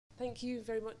thank you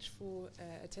very much for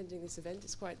attending this event.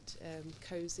 It's quite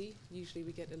cosy. Usually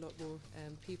we get a lot more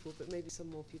people, but maybe some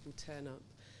more people turn up.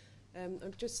 I'm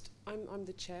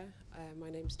the chair. My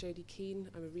name's Jodie Keane.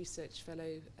 I'm a research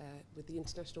fellow with the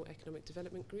International Economic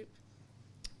Development Group.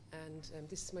 And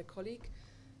this is my colleague,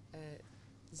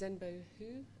 Zenbo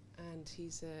Hu, and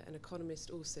he's an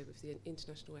economist also with the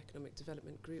International Economic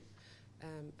Development Group.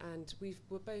 And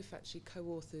we're both actually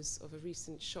co-authors of a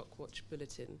recent Shockwatch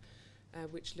bulletin,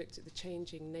 which looked at the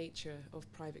changing nature of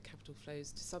private capital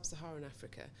flows to sub-Saharan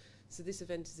Africa. So this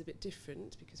event is a bit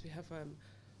different because we have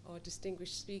our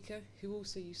distinguished speaker, who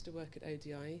also used to work at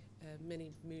ODI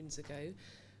many moons ago,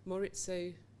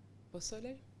 Maurizio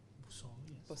Bossolo?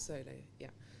 Bossolo, yeah.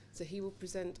 So he will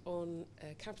present on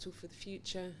Capital for the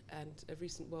Future and a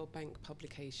recent World Bank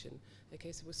publication.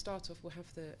 Okay, so we'll start off, we'll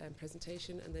have the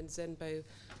presentation, and then Zenbo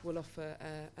will offer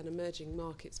an emerging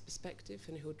markets perspective,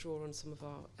 and he'll draw on some of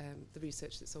our the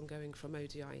research that's ongoing from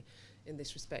ODI in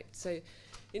this respect. So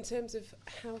in terms of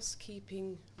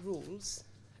housekeeping rules,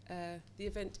 the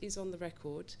event is on the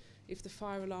record. If the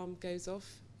fire alarm goes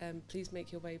off, please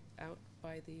make your way out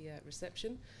by the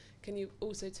reception. Can you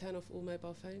also turn off all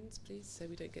mobile phones, please, so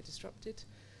we don't get disrupted?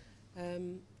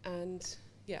 And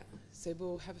yeah, so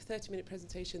we'll have a 30-minute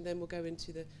presentation, then we'll go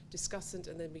into the discussant,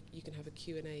 and then you can have a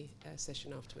Q&A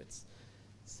session afterwards.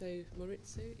 So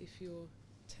Maurizio, if your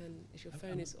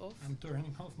phone is off. I'm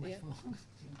turning off my phone.